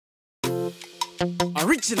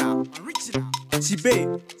Original.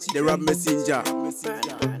 Chibe, the rap messenger.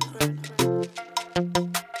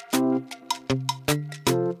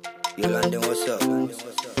 Yolanda, what's up?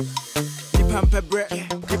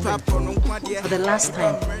 For the last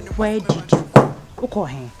time, where did you go? Who call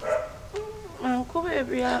him? Uncle,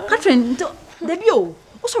 baby. Catherine, debut.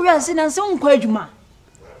 What's your reason and so unquajuma?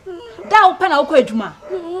 Thou pen out quajuma.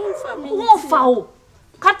 Won't foul.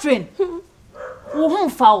 Catherine, who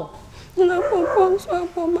won't foul.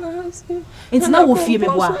 It's now with you,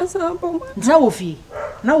 Bebois. It's now with you.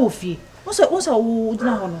 Now with you. What's a wood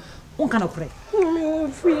now? One kind of pray.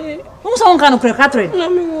 Who's one kind of pray, Catherine?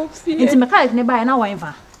 It's a mechanic nearby an hour.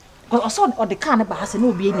 Because I saw the car never has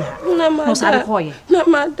no being here. No, sorry, boy. No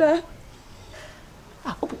matter.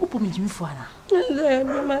 Open me for her.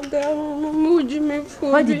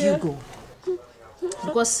 Why did you go?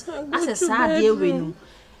 Because as a sad dear when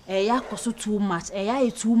you cost too much,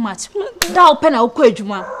 too much. Thou pen out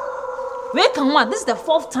quajuma. Where can one? This is the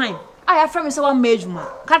 4th time. I have friends one major.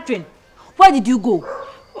 Catherine, where did you go?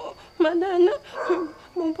 Madonna,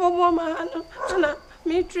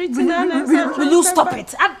 me treating will you stop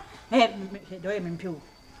it? I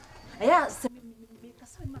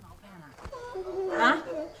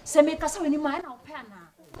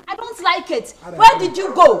don't like it. Where did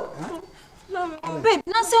you go? Babe,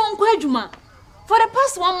 now say on Kwejuma. For the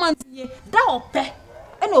past 1 month, that pay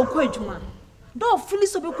and no Kwejuma. Don't fully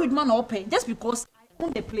so be Kwejuma no pay just because I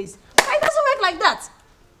own the place. It doesn't work like that.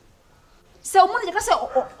 So money you can say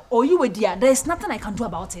oh you were dear. There is nothing I can do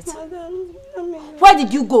about it. Where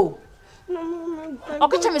did you go?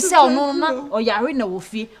 Okay, tell me say no or you are no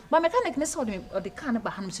fee. My mechanic next or the car never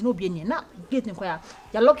hands no be any na gate in choir.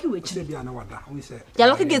 You're lucky with you. You're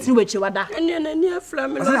lucky getting with you wada. And you're near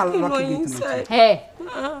flame inside. Hey.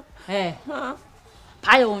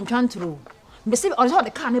 Pie on chantro. Me say or the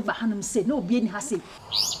car never hands say no be any has it.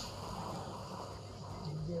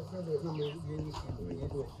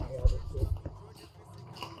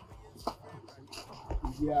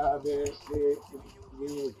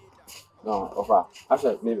 No, offer. I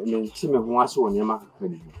said, me see me who wants to on your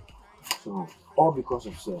so all because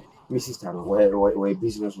of sir, Mrs. Tano, we're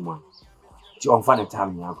businesswoman. She on find a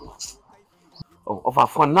time now. Oh, offer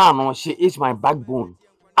for now, no, she is my backbone.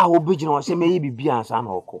 I will be general, say maybe be an son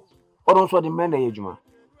or co. Or don't sweat the men, Ejuma.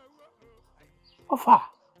 Offer.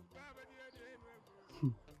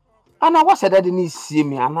 And I was said that didn't see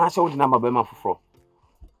me, and I saw the number by my for.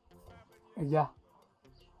 Yeah.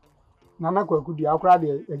 Nana Kwakudi, I'll cry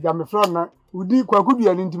a jammy front, Udi Kwakudi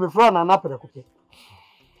and intimate front and upper cookie.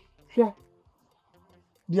 Share.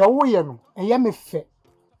 The away, a yammy fair.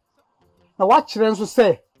 Now, what children to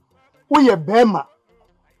say? We a bema.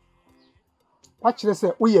 What children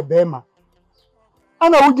say? We a bema.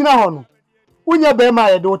 And I would know. When your bema,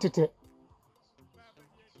 I do it.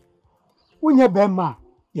 When your bema,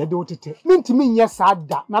 you do it. Mean to me, yes, sad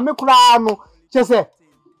that. Now, me cry, just say.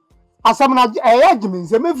 Asamna ejimi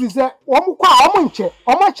nse mefiri se omu kwa omu nche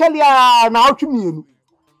omu cheli na otwemienu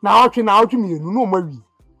na otwemienu no mawi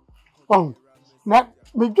na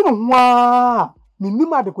medwunu ho a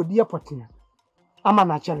minima de kodi airport ya ama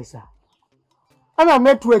na cheli sa ana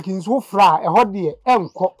network nso fra eho de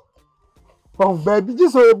enko ba bi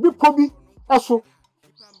jiso bi pobi eso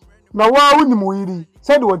na wa unimu yiri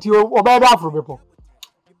said what you obeda afro bepo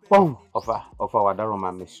offer wadaro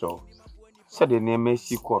ma me so said the name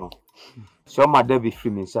Sikoro. So my Debbie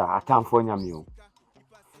free sir, I can't find you.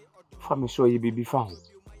 For me, so you be found.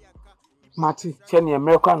 Marty, send the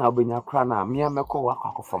American Albania crana, me and Meko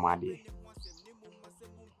walk for my day.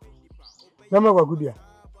 Never go good.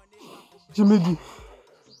 Jimmy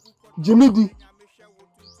D.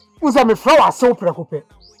 Who's a me flower so preoccupied?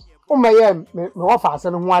 Oh, my me offer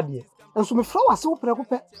and one day, and so me flower so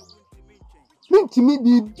preoccupied. Mean to me,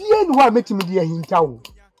 be who I met me dear in town.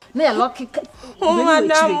 Na lucky. Oh,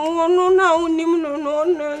 madam,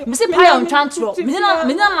 no. Me say pay on transfer. Me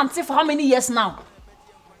na for how many years now?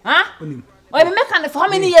 Huh? Or me make for how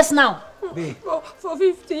many years now? For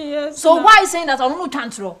 50 years. So why are you saying that I don't know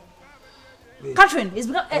transfer? Catherine, it's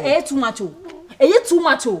because too much. Too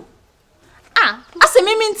much. Ah, I say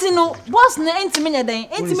me mean no boss na enti den,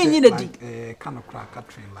 enti me nyina di. Kind of crack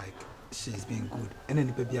Catherine like she's been good. And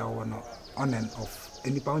any baby I want on and off.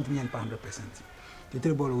 Any pound me and 100%. The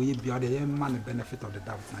table will be the man the benefit of the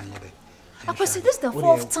doubt. I say this the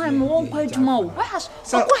 4th time won't quite more.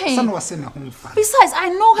 So son was in a home. Besides, I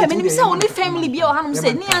know him and himself only family be or him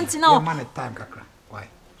say, Nianti now. Man at time, why?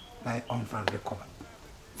 I on for recover.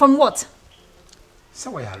 From what?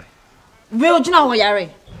 So I are. Real Juna Hoyare.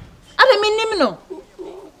 I don't mean him no.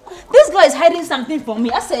 This guy is hiding something from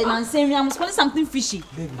me. I said, I'm saying I'm spending something fishy.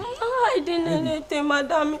 Baby. hiding anything,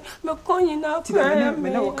 madam. Me calling now. Me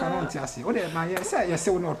never cannot see. What am I say? You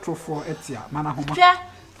say not true for Etia, Mana Homa.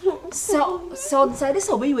 So this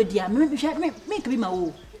obey with dear. Make me my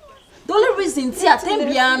own. The only reason Tia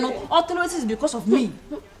Tembiano authorities is because of me.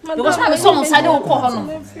 Because I'm someone side of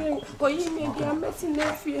Kohono. But you may be a messing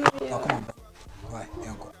nephew. Come on. Why,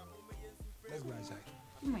 uncle? Let's go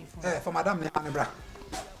inside. For Madame Anabra.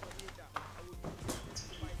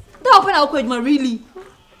 Don't open our question, really.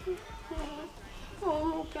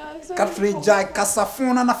 Catherine Jack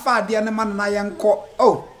Casafon and a fadi and a man I am called.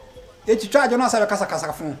 Oh, did you try to not have a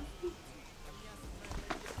Casafon?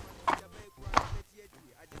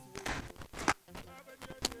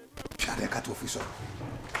 Shall I cut officer?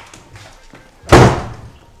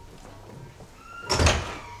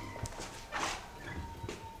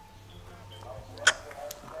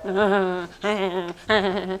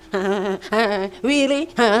 Really?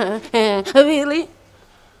 Really?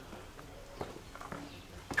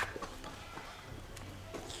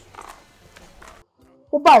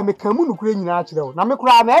 Oba me kamu no kure nyina akire wo na me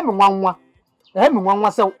kura na eme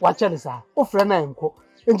nwanwa se wa kye sa o frɛ na enko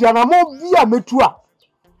enti anamo bia metu a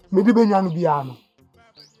me de benya no bia no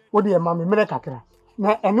wo de ma me mere kakra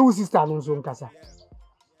na ene wo sister no nso nkasa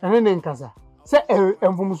ene ne nkasa se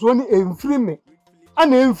emfumso ni emfiri me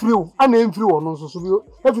ana emfiri wo no nso so bi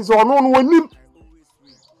efi se ono no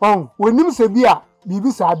wonim se bia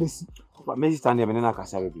bibi sa abesi But me sister ne be na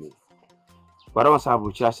kasa be but I want to have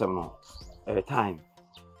a some no time.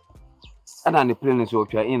 And then the plane is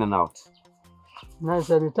okay in and out. Na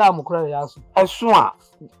say the time kura ya so. Esua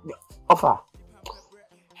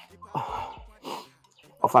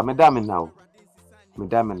offer madam now.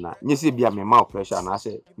 Madam na. Nyi se bia me ma pressure na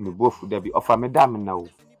say me bofu there be offer madam now.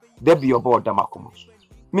 There be your board da makomo.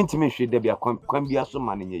 Mintimi hwe there be kwan bia so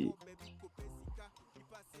ma ne ye.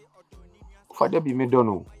 For there be me don't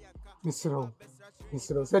know. Misro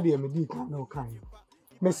said the MD can no kind.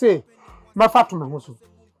 Me say ma fatu me ho so.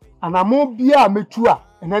 Anamo bia metu a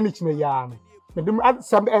ena ni kine ya no. Me dem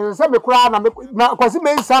se me kura na kwasi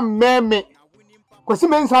me nsa meme. Kwasi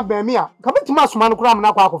me nsa be me a. Ka betima asoma no kura me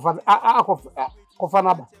na akofa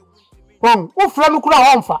na ba. Kon wo fra no kura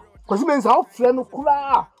wonfa. Kwasi me nsa wo fra no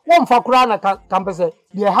kura wonfa kura na kampese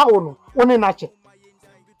de ha wo no woni na che.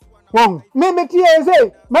 Won me tie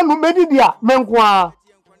say menu medidia menko a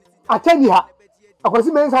atani ha.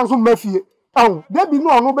 Akwasi me nsa so mafie. Oh, there be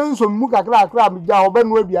no be so muka kra mi ja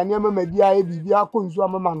obenu aduane amamadi a bibia konsu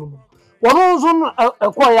amama no. Wono nso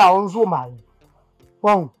ekoya onso mai.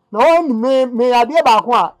 Won, na won me ade ba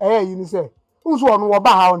ko a yi ni se. Nso wono wo ba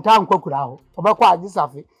ha onta nkwakura ho. Obekwa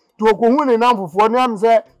agisafe. To okohu ne namfofo no am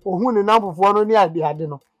se ohun ne namfofo no ni ade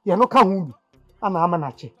no. Ye no ka hu bi. Ana ama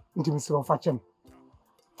na che. Nti misiro fa chem.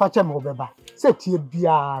 Fa chem obeba. Se tie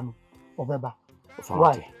bia no obeba.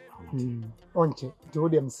 Why? Onche, to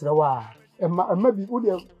dem sirawa. Emma bi udi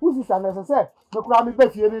usi sana se me kura mi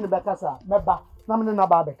befie ni bekasa meba na me na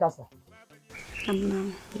ba bekasa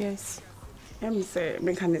Yes. Say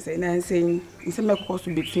me can say na say me cause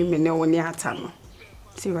between me ne woni ata no.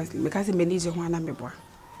 Seriously, because me need ho na me boa.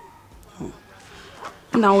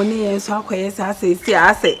 Na woni ye so akoye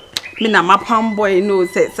say me na mapam boy no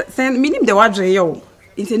say me nim de wadre yo.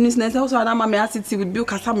 Inti na say so na ma me attitude bi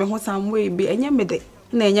kasa me ho some way bi enye me de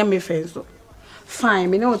na enye me fe so. Fine,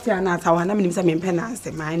 me know say na tawa na me nim say me mpɛ na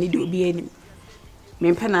ase man ni de obi anim.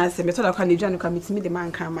 Me mpɛ na ase me to da kwa ni dwa no ka me timi de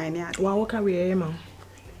man kan man ni ade. Wa wo ka we ye ma.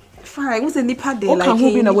 Fine, who's the nipa de like. O ka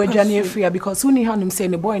ho bi na wadwa ne afia because who ni hanum say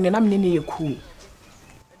ne boy ne na me ne ye cool.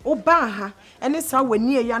 O ba ha, ene sa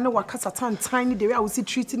wani ya na wakasa tantan ni de we a wo si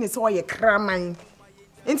treating it so ye kraman.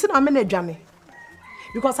 Enti na me na dwane.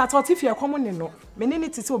 Because I thought if you come on no, me ne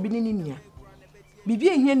ti say obi ni nia. Bibi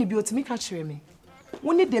ehia ni bi otimi ka kire me.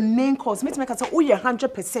 We need the main cause. Make us say, oh, yeah,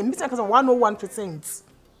 100%. Make us say 101%.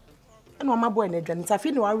 And my boy, I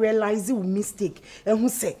feel I realize you mistake. And who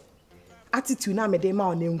say, attitude na me de ma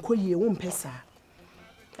on enko ye won pesa.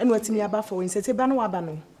 And what me about for when say bano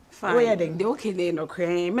abano. Fine. They okay they no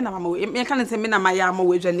cry. Me na mama me can say me na my yama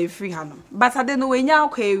we dwane free hanom. But I don't know when ya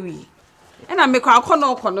okay we. And I make a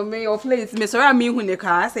corner me of place me sorry me hu ne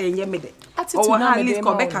ka say enye me de. Attitude na me de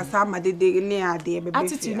ko be kasa ma de ne ade be be.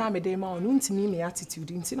 Attitude na me de ma on ntimi me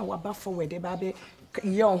attitude nti na waba forward e ba be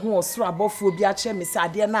ye ho osoro abofo bi a che me say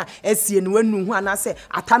ade na asie ne wanu hu ana say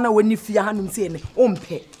atana wani fia hanum say ne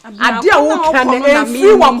ompe. Ade a wo kan e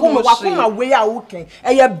free wakoma we a wo kan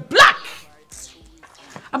e ye black.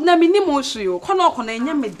 Abna mi ni mo hwe kono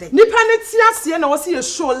enye me de. Nipa ne ti ase na wo se ye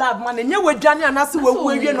show love man enye wadwane ana se wawu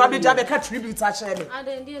awie no abeja be ka tribute a share me.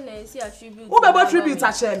 Ade ndie na esi attribute. Wo be tribute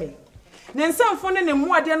a share me. Nensa mfone ne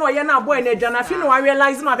mu ade na oye na boy na adwana fi no wa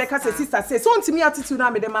realize na abeka say sister say so ntimi attitude na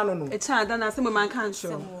me de ma no. E cha da na say me man kan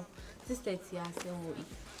show. Sister tia say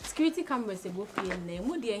security cameras ebo fie na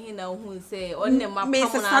mu de hin na hu say on ne map me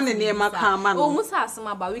say ne ne map ma no. Oh musa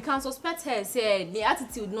asema ba we can suspect her say the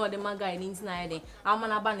attitude no the man guy ni ntina dey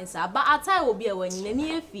amana ba ne say but atai obi e wani na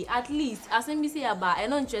ni efi at least asem bi say aba e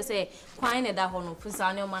no nche say kwan ne da ho no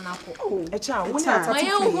fusa ne ma na ko. E cha woni attitude. My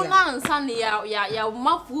hu na nsa ne ya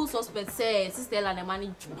ma full suspect say sister la ne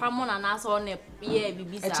man pamo na na so ne ye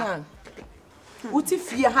bibisa. E cha uti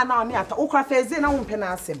fie ha na ne ata okra feze na wo mpe na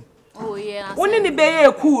asem. Oh yeah. Woni ni be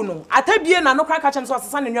ye cool no. Atabie na no kra ka chem so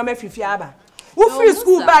asesa ne nyoma fifi aba. Wo free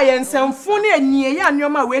school ba ye nsemfo ne anie ya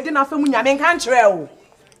nyoma we de na fa mu nyame nka nkyerɛ o.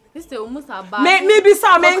 Sister Omusa ba. Me bi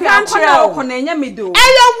sa me nka nkyerɛ o. Ko na nya me do.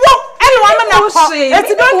 Eyo wo, elo ama na ko.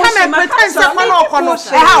 Eti don come and pretend say man o ko no.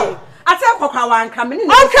 How? Ate kwakwa wanka me ne.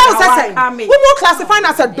 Okay, say. We mo classify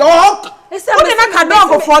as a dog. Who dey na ka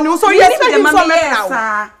dog for you so you expect him so make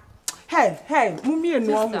now. Hey, mu mi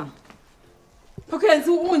enu o. Okay,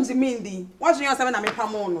 so unji mindi. What you say na me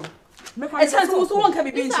pamo no. E chance so won ka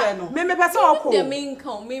bibi nche no. Me pese okọ. The main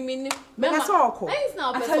count me pese okọ. It's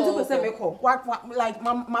not pese okọ. Me call. What like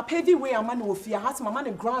my pavy way am na ofia has mama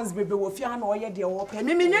ne grounds bebe ofia na oye de wo pe.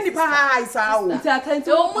 Me nya nipa ha isa o. Ti attention.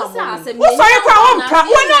 So mo sa se me. Wo sorry kwa wo mpra.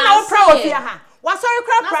 Wo na wo pra ofia ha. Wa sorry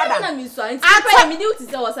kwa brother. Na me so anti me duty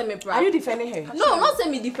say was me pra. Are you defending her? No, not say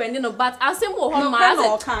me defending no, but I say mo ho ma.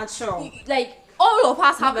 No, can't show. Like all of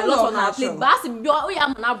us have a lot on our plate, but as we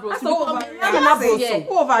are na bro. Obi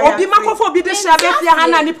makofo bi de share be fia ha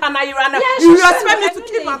na nipa na yira na. You expect me to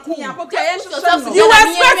keep my cool. You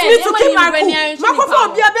expect me to keep my cool. Makofo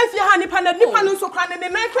obi be fia ha nipa no so kra ne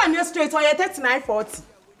 9 kra ne straight or 3940.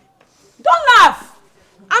 Don't laugh.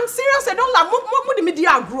 I'm serious. I don't laugh. Mo di me di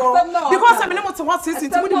agro because I mean mo to what since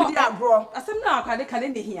mo di me di agro. Asem na akade kale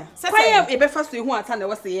ne hia. Kwai e be fa so hu ata na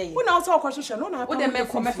wo se ye. Wo na wo talk question no na. Wo de me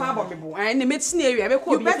ko me fa abo me bo. Ai ne meti na area be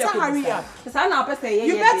ko You better hurry up. Sa na pese ye.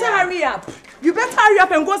 You better hurry up. You better hurry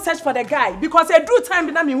up and go search for the guy because I do time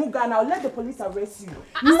be na me hu guy now let the police arrest you.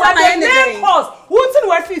 You are the main cause. Won't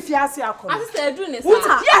work fi fiase akọ. Sister do ne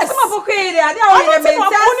sa. Yes. Some of okay there. They are me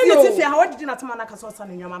tell you. What did not man ka so sa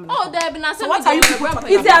ne nyoma me. Oh, there be na say. What are you people?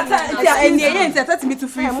 It's a me to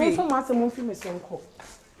free. Hey,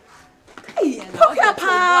 okay,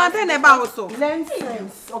 pa, then about so. Learn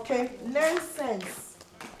sense, okay? Learn sense.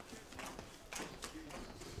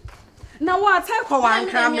 Now what take for one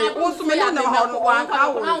cram? Also me no one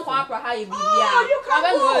ka wo. Oh, you can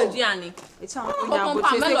go. It's on I have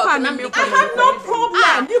no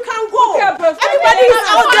problem. You can go. Everybody is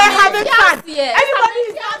out there having fun. Everybody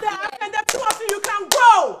is out there having the two of you can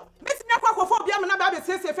go. Missing your quacophobia, and I'm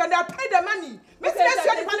say and they'll pay the money. Missing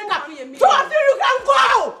two of you can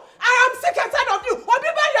go. I am sick and tired of you. What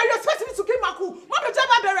people you're expecting me to keep my cool? What the job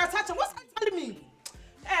I bear attaching? What's telling me?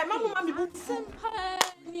 Eh, Mamma, so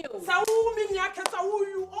who mean ya can tell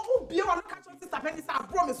you? Oh, be on the catch sister pennies. I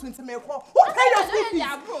promise to make call. Who pay your school fees?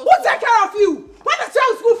 Who take care of you? What is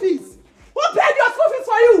your school fees? Who paid your school fees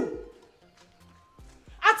for you?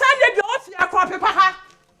 I tell you, the old fear crop paper.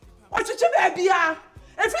 What you baby?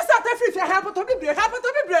 If you start free, you happen to be brave.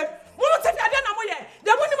 What if you are not here?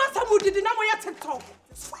 The money must have moved in our TikTok.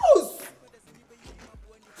 Fools!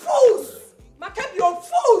 Market your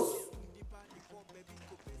fools!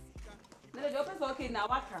 The job is okay now.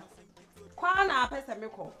 Waka. Kwana pesa me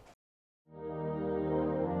ko.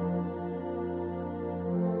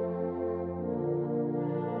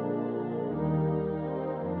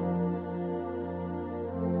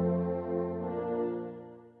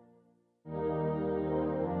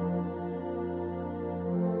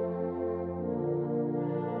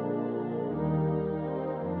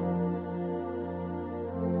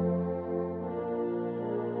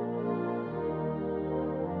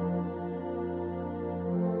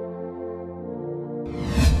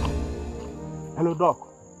 Hello, Doc.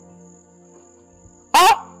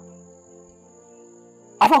 Ah!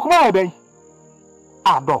 Afakuma ebe.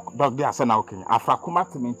 Ah, Doc, they are saying okay. Afakuma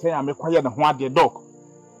to maintain and make quiet and what they Doc.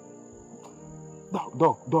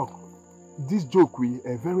 Doc. This joke we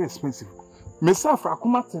are very expensive. Miss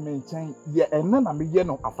Afakuma to maintain ye and then I mean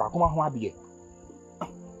no Afakuma what they.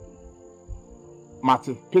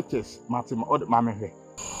 Marty, pictures, Marty, my other mammy here.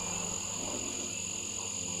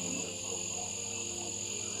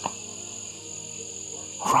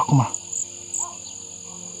 Afrakuma.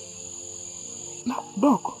 No,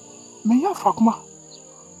 Doc. Me ya Afrakuma.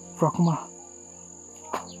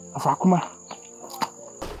 Afrakuma.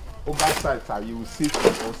 Over site, you will see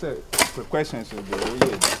the questions of the way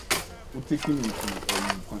you taking into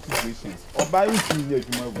considerations. Or by which you need to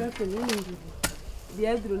the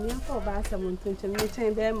other near for Bass and Monton,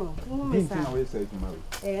 and them.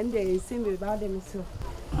 And they seem about them so.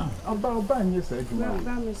 About buying yourself.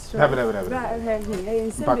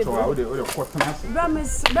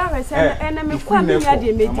 Enemy coming at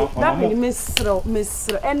the Miss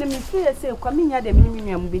Enemy fear say coming at the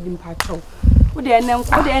minimum bidding patrol. Would the enam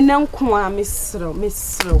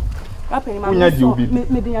Miss Rapping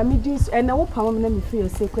my medias and no power me feel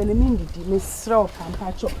say when the mindy Miss Rock and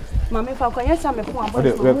patrol. Mamma, if I can yes, I'm a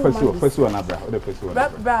first one,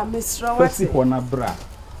 Bra, Miss Rock, one bra.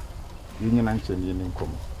 Union and Union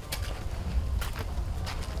come.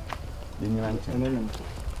 Union and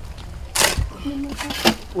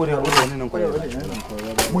what are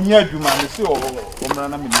when you do my see or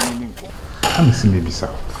I'm seeing maybe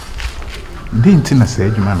so. Didn't I say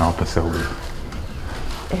you man up a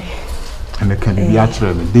and the can be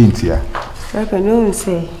actually didn't ya? I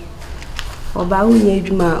say about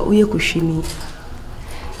we kushini.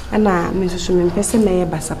 And I, Mrs. Pesame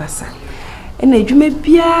Bassa. And a jume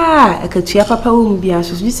bia a katia papa won't be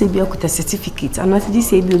as you say, be a certificate, and not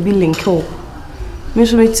this will be link.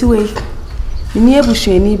 Miss me 2 way. Near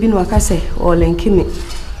Bushini been wakase or linkini.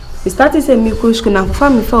 We started saying me coach can have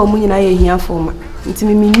family for money I here for me. Into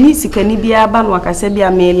me niece can be a ban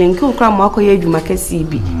wakasebia me link, cram wako ye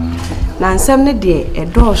jumakasibi. Now, some day a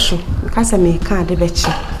dorsho, because I may can't the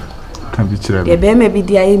betcha. Can be true. The bear may be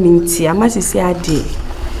the I mean, tea, I must say I did.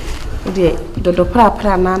 The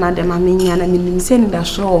pra nana de mammy and I mean sending that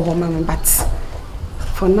show home, but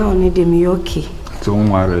for now, need me okay. Don't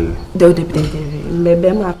worry. Though the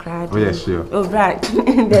baby cried. Oh, yes, sure. Oh, right.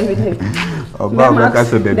 Oh, Barbara,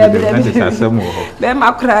 the baby,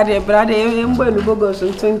 Bema cried, brother, and well, goes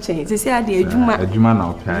on 20. They say, I did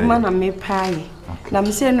Jumana may pie. Now,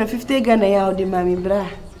 I'm saying 50 Ghana out the mammy bra.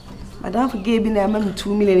 Madame forgave me, I'm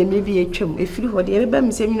 2 million, maybe a chum. If you would ever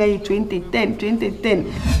be saying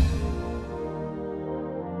 2010.